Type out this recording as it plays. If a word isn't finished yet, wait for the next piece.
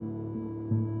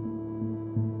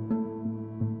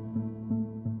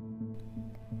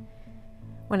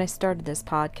When I started this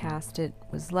podcast, it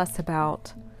was less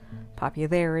about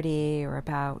popularity or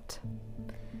about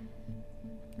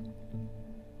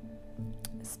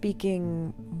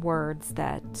speaking words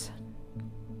that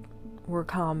were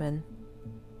common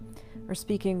or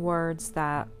speaking words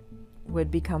that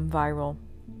would become viral.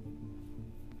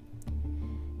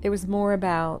 It was more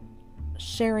about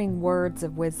sharing words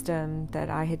of wisdom that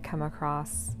I had come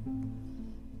across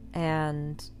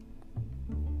and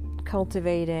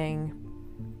cultivating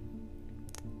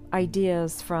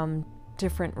ideas from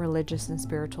different religious and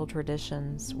spiritual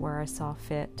traditions where I saw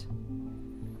fit.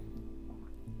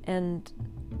 And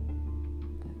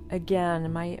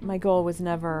again, my goal was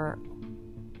never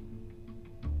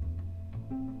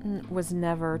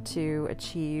to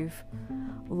achieve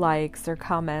likes or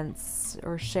comments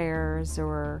or shares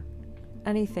or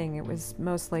anything. It was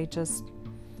mostly just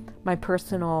my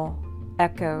personal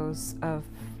echoes of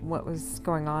what was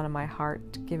going on in my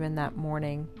heart given that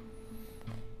morning.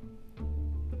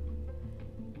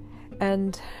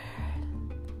 And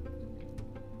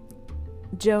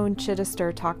Joan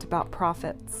Chittister talked about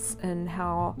prophets and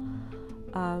how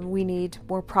we need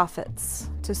more prophets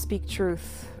to speak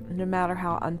truth, no matter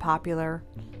how unpopular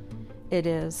it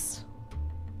is.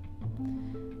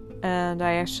 And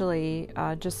I actually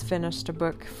just finished a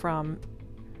book from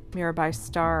Mirabai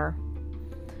Starr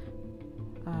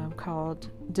called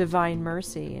Divine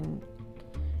Mercy,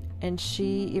 and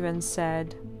she even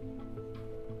said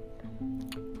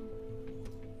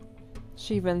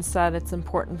it's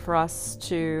important for us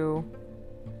to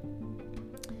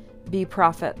be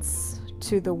prophets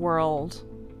to the world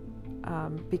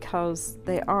because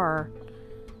they are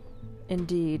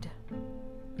indeed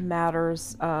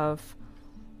matters of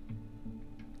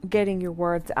getting your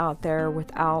words out there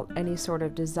without any sort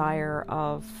of desire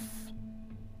of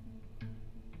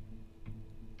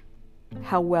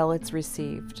how well it's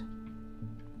received.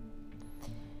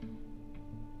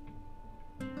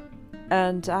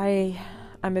 And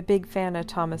I'm a big fan of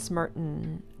Thomas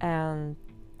Merton, and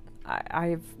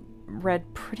I've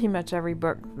read pretty much every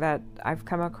book that I've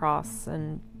come across,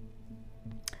 and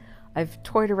I've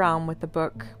toyed around with the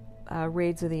book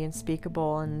Raids of the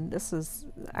Unspeakable, and this is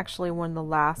actually one of the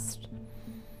last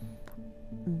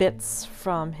bits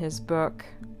from his book.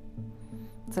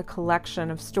 It's a collection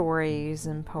of stories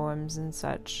and poems and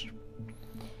such.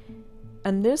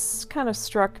 And this kind of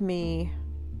struck me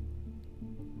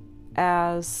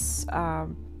as a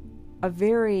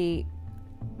very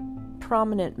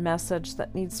prominent message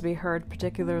that needs to be heard,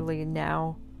 particularly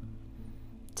now,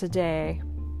 today.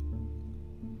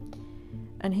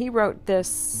 And he wrote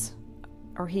this,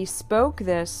 or he spoke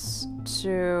this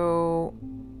to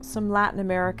some Latin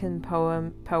American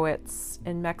poets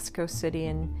in Mexico City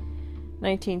in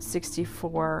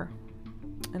 1964,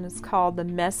 and it's called The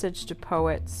Message to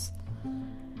Poets.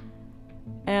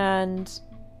 And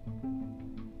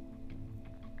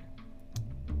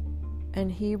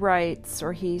he writes,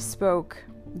 or he spoke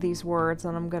these words,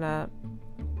 and I'm going to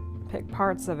pick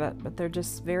parts of it, but they're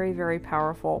just very, very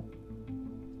powerful.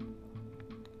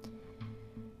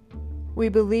 We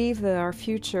believe that our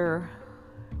future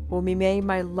will be made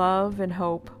by love and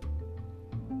hope,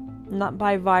 not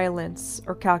by violence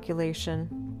or calculation.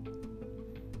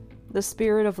 The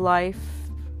spirit of life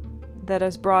that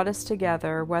has brought us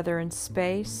together, whether in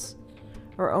space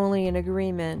or only in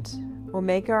agreement, will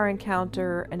make our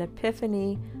encounter an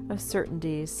epiphany of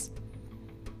certainties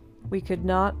we could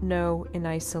not know in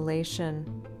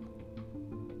isolation.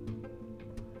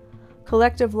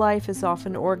 Collective life is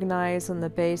often organized on the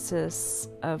basis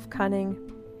of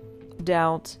cunning,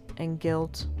 doubt, and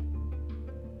guilt.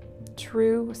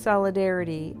 True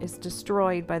solidarity is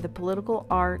destroyed by the political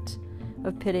art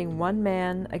of pitting one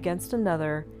man against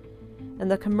another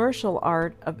and the commercial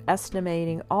art of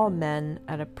estimating all men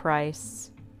at a price.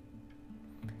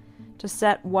 To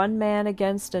set one man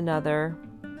against another,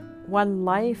 one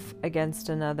life against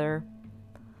another,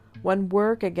 one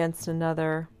work against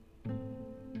another,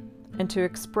 and to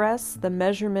express the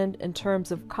measurement in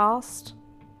terms of cost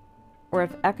or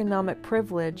of economic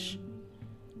privilege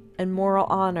and moral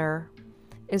honor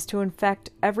is to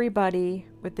infect everybody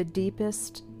with the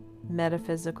deepest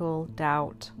metaphysical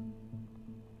doubt.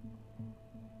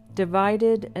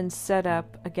 Divided and set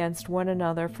up against one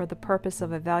another for the purpose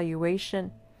of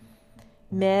evaluation,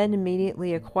 men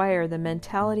immediately acquire the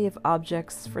mentality of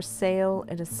objects for sale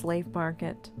in a slave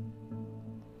market.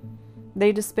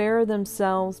 They despair of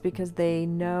themselves because they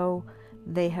know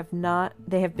they have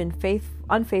been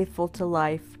unfaithful to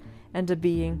life and to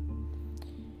being,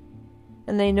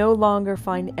 and they no longer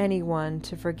find anyone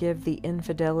to forgive the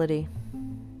infidelity.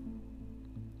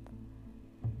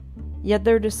 Yet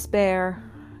their despair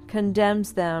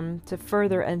condemns them to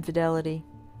further infidelity.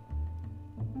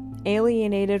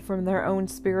 Alienated from their own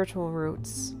spiritual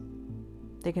roots,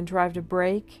 they contrive to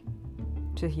break,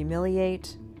 to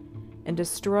humiliate, and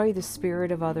destroy the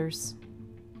spirit of others.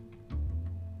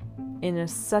 In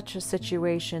such a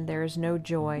situation, there is no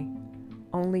joy,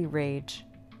 only rage.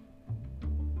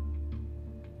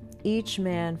 Each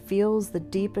man feels the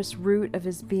deepest root of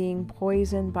his being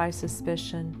poisoned by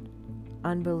suspicion,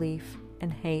 unbelief,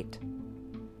 and hate.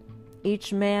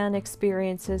 Each man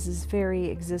experiences his very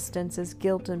existence as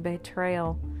guilt and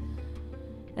betrayal,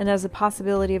 and as a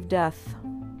possibility of death,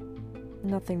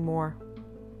 nothing more.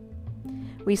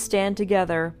 We stand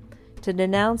together to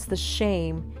denounce the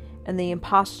shame and the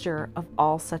imposture of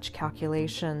all such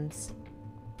calculations.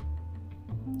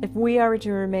 If we are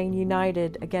to remain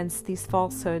united against these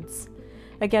falsehoods,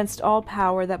 against all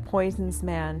power that poisons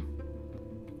man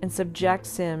and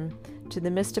subjects him to the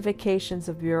mystifications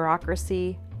of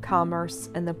bureaucracy, commerce,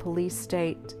 and the police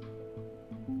state,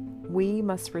 we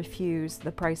must refuse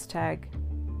the price tag.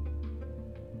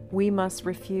 We must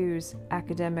refuse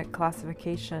academic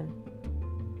classification.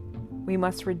 We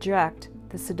must reject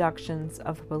the seductions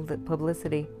of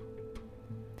publicity.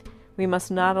 We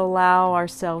must not allow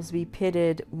ourselves to be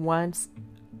pitted once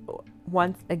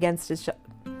against each.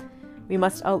 We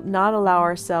must not allow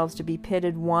ourselves to be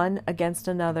pitted one against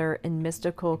another in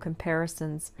mystical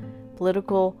comparisons,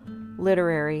 political,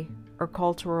 literary, or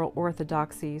cultural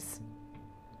orthodoxies.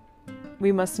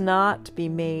 We must not be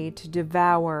made to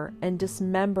devour and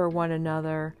dismember one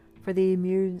another for the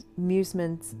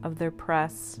amusements of their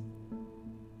press.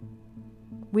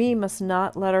 We must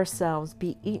not let ourselves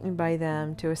be eaten by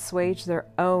them to assuage their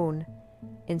own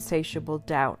insatiable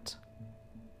doubt.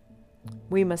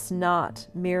 We must not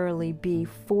merely be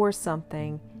for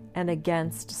something and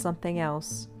against something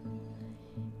else,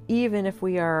 even if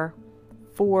we are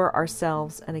for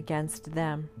ourselves and against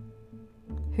them.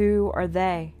 Who are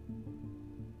they?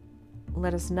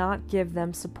 Let us not give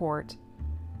them support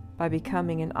by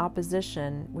becoming in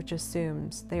opposition which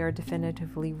assumes they are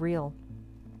definitively real.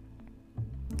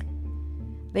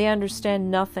 They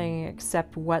understand nothing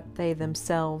except what they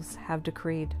themselves have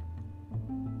decreed.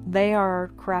 They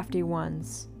are crafty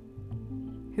ones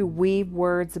who weave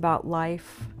words about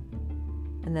life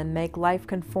and then make life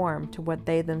conform to what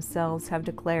they themselves have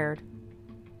declared.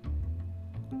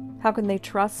 How can they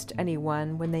trust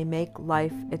anyone when they make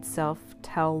life itself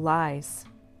tell lies?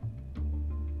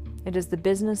 It is the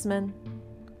businessman,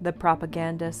 the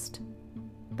propagandist,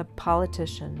 the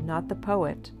politician, not the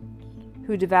poet,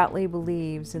 who devoutly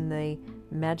believes in the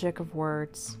magic of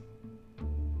words.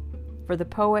 For the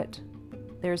poet,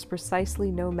 there is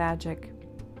precisely no magic.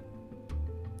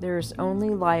 There is only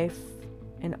life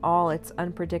in all its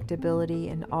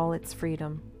unpredictability and all its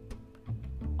freedom.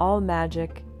 All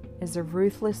magic is a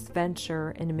ruthless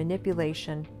venture in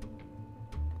manipulation,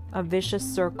 a vicious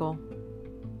circle,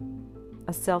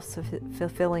 a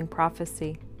self-fulfilling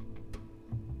prophecy.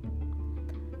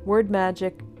 Word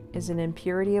magic is an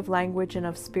impurity of language and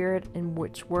of spirit in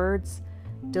which words,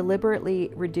 deliberately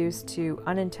reduced to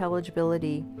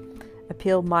unintelligibility,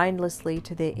 appeal mindlessly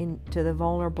to the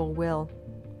vulnerable will.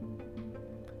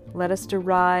 Let us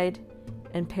deride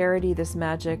and parody this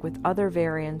magic with other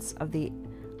variants of the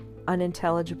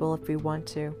unintelligible if we want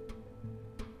to.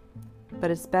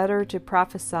 But it's better to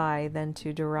prophesy than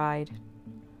to deride.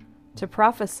 To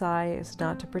prophesy is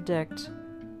not to predict,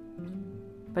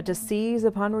 but to seize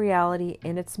upon reality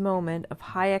in its moment of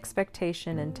high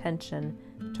expectation and tension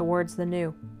towards the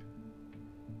new.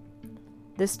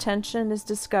 This tension is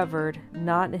discovered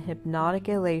not in hypnotic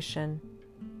elation,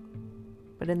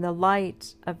 but in the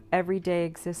light of everyday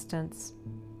existence.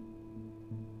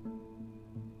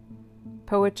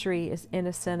 Poetry is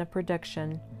innocent of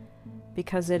prediction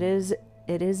because it is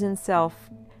in self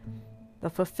the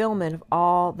fulfillment of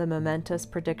all the momentous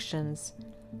predictions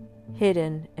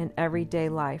hidden in everyday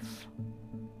life.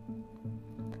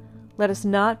 Let us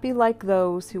not be like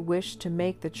those who wish to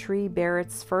make the tree bear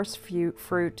its first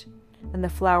fruit and the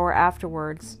flower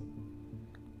afterwards,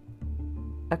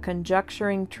 a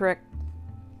conjuring trick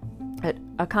at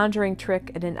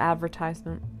an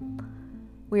advertisement.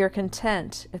 We are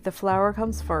content if the flower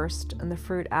comes first and the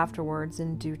fruit afterwards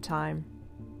in due time.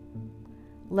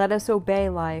 Let us obey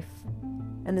life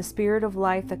and the spirit of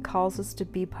life that calls us to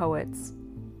be poets,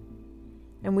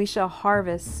 and we shall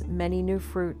harvest many new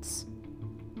fruits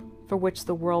for which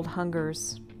the world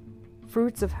hungers,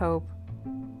 fruits of hope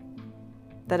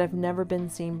that have never been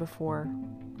seen before.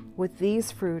 With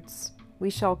these fruits we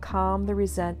shall calm the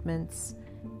resentments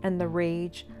and the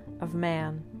rage of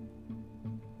man.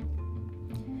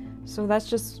 So that's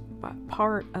just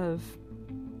part of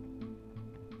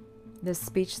this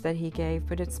speech that he gave,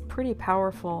 but it's pretty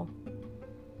powerful.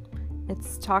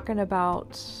 It's talking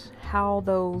about how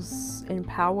those in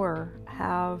power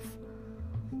have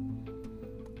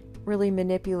really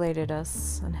manipulated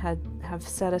us and have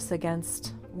set us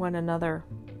against one another.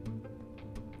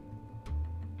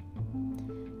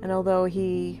 And although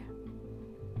he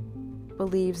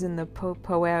believes in the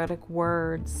poetic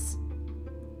words,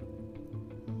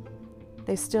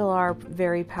 they still are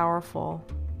very powerful.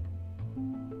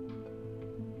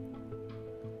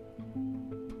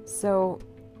 So,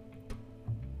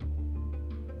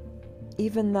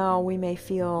 even though we may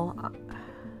feel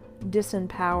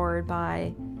disempowered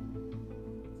by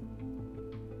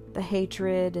the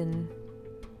hatred and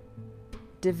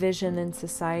division in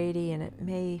society, and it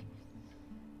may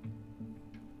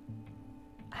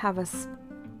have us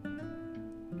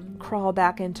crawl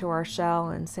back into our shell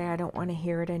and say, I don't want to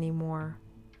hear it anymore.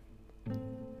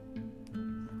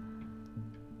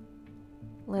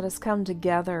 Let us come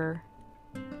together,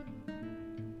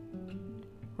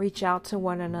 reach out to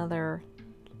one another,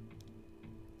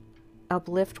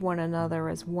 uplift one another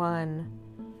as one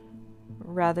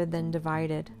rather than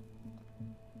divided.